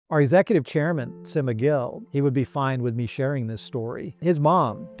Our executive chairman, Sim McGill, he would be fine with me sharing this story. His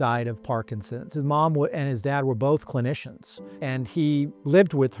mom died of Parkinson's. His mom and his dad were both clinicians, and he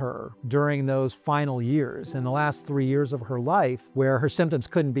lived with her during those final years. And the last 3 years of her life, where her symptoms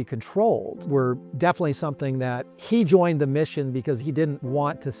couldn't be controlled, were definitely something that he joined the mission because he didn't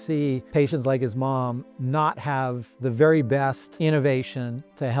want to see patients like his mom not have the very best innovation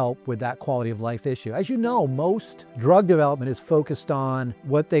to help with that quality of life issue. As you know, most drug development is focused on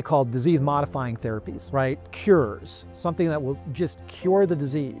what they call disease-modifying therapies, right? Cures, something that will just cure the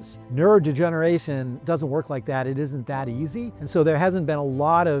disease. Neurodegeneration doesn't work like that. It isn't that easy. And so there hasn't been a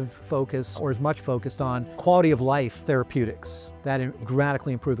lot of focus, or as much focused on, quality of life therapeutics that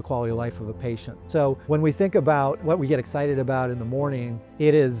dramatically improve the quality of life of a patient. So when we think about what we get excited about in the morning,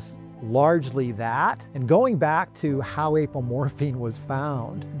 it is largely that. And going back to how apomorphine was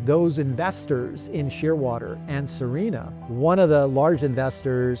found, those investors in Shearwater and Serina, one of the large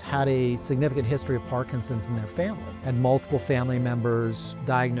investors had a significant history of Parkinson's in their family, had multiple family members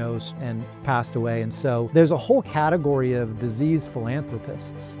diagnosed and passed away. And so there's a whole category of disease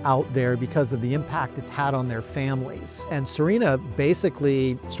philanthropists out there because of the impact it's had on their families. And Serina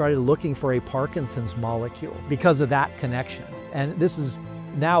basically started looking for a Parkinson's molecule because of that connection. And this is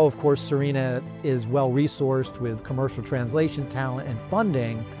now, of course, Serina is well-resourced with commercial translation talent and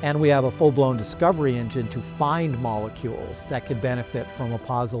funding, and we have a full-blown discovery engine to find molecules that could benefit from a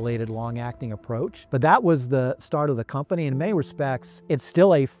posylated long-acting approach. But that was the start of the company. In many respects, it's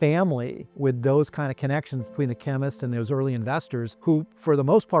still a family with those kind of connections between the chemists and those early investors who, for the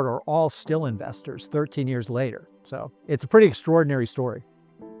most part, are all still investors 13 years later. So it's a pretty extraordinary story.